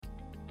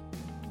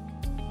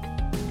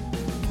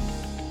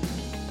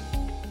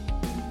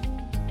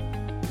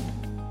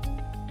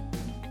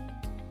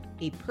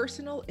a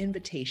personal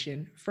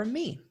invitation from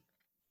me.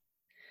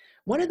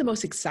 One of the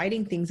most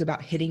exciting things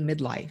about hitting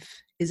midlife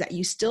is that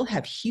you still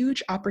have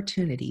huge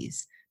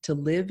opportunities to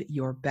live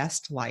your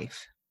best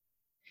life.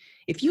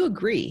 If you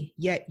agree,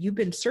 yet you've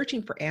been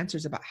searching for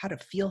answers about how to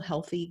feel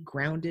healthy,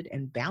 grounded,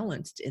 and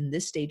balanced in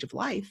this stage of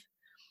life,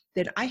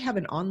 then I have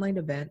an online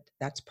event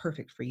that's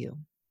perfect for you.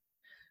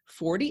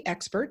 40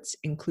 experts,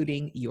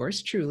 including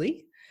yours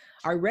truly,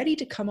 are ready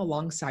to come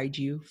alongside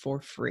you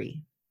for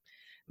free.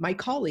 My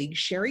colleague,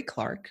 Sherry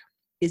Clark,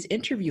 is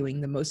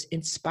interviewing the most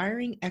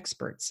inspiring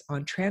experts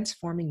on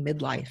transforming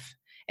midlife,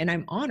 and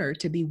I'm honored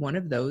to be one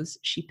of those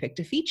she picked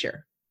to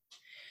feature.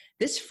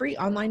 This free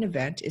online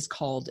event is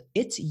called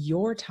It's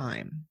Your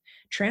Time,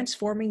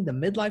 Transforming the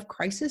Midlife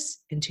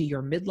Crisis into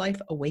Your Midlife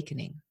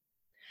Awakening.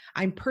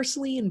 I'm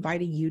personally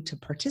inviting you to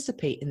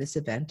participate in this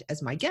event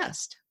as my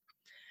guest.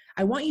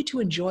 I want you to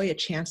enjoy a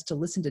chance to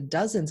listen to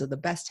dozens of the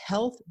best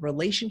health,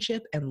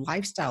 relationship, and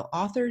lifestyle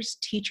authors,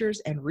 teachers,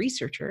 and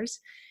researchers,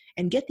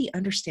 and get the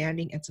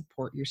understanding and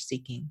support you're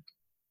seeking.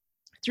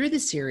 Through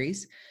this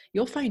series,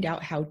 you'll find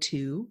out how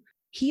to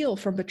heal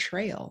from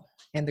betrayal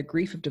and the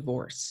grief of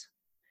divorce,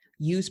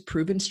 use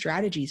proven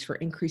strategies for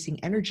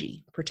increasing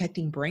energy,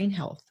 protecting brain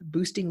health,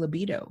 boosting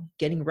libido,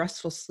 getting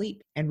restful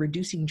sleep, and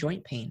reducing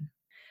joint pain,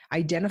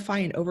 identify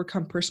and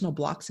overcome personal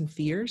blocks and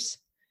fears,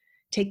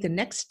 take the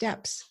next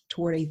steps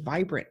toward a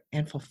vibrant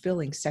and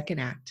fulfilling second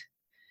act,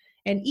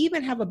 and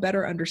even have a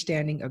better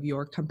understanding of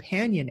your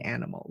companion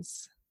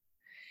animals.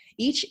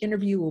 Each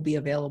interview will be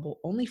available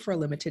only for a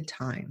limited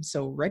time,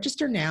 so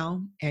register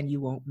now and you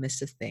won't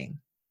miss a thing.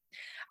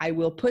 I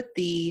will put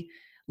the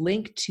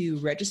link to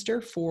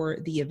register for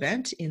the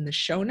event in the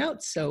show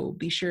notes, so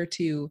be sure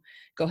to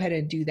go ahead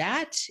and do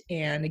that.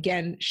 And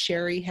again,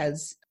 Sherry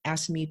has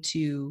asked me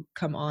to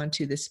come on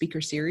to the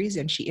speaker series,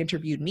 and she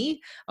interviewed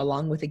me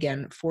along with,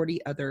 again,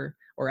 40 other,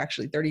 or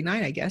actually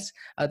 39, I guess,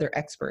 other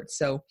experts.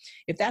 So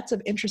if that's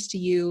of interest to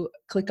you,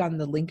 click on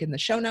the link in the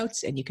show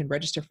notes and you can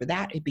register for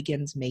that. It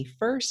begins May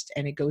 1st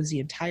and it goes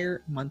the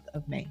entire month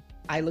of May.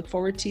 I look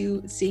forward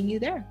to seeing you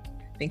there.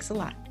 Thanks a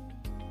lot.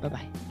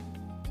 Bye-bye.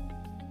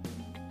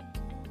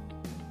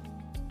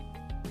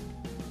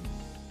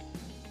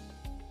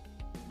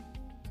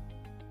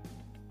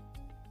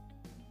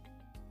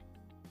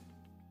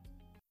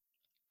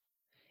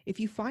 If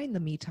you find the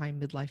Me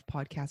Time Midlife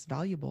podcast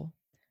valuable,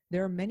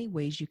 there are many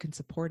ways you can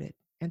support it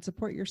and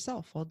support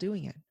yourself while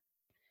doing it.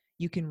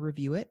 You can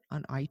review it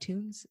on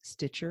iTunes,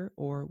 Stitcher,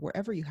 or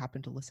wherever you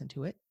happen to listen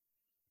to it.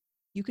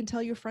 You can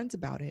tell your friends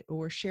about it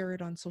or share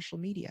it on social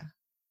media.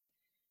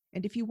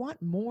 And if you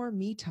want more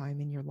me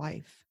time in your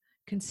life,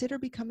 consider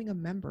becoming a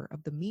member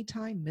of the Me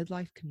Time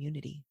Midlife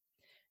community.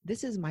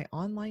 This is my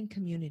online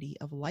community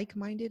of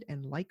like-minded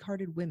and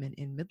like-hearted women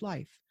in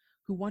midlife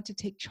who want to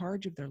take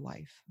charge of their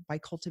life by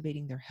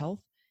cultivating their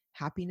health,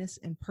 happiness,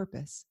 and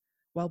purpose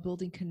while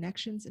building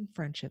connections and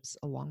friendships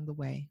along the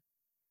way.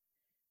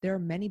 There are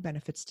many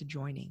benefits to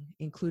joining,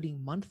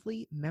 including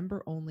monthly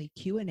member-only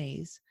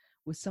Q&As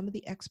with some of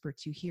the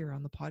experts you hear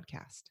on the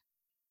podcast.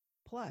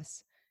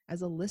 Plus,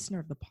 as a listener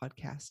of the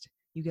podcast,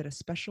 you get a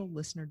special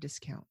listener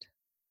discount.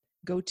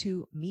 Go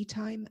to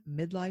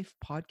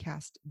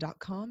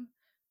metimemidlifepodcast.com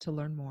to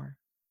learn more.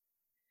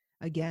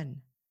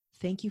 Again,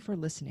 thank you for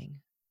listening.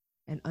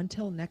 And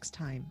until next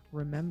time,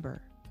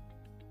 remember,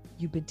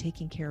 you've been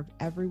taking care of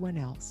everyone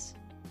else.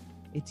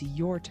 It's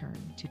your turn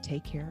to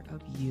take care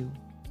of you.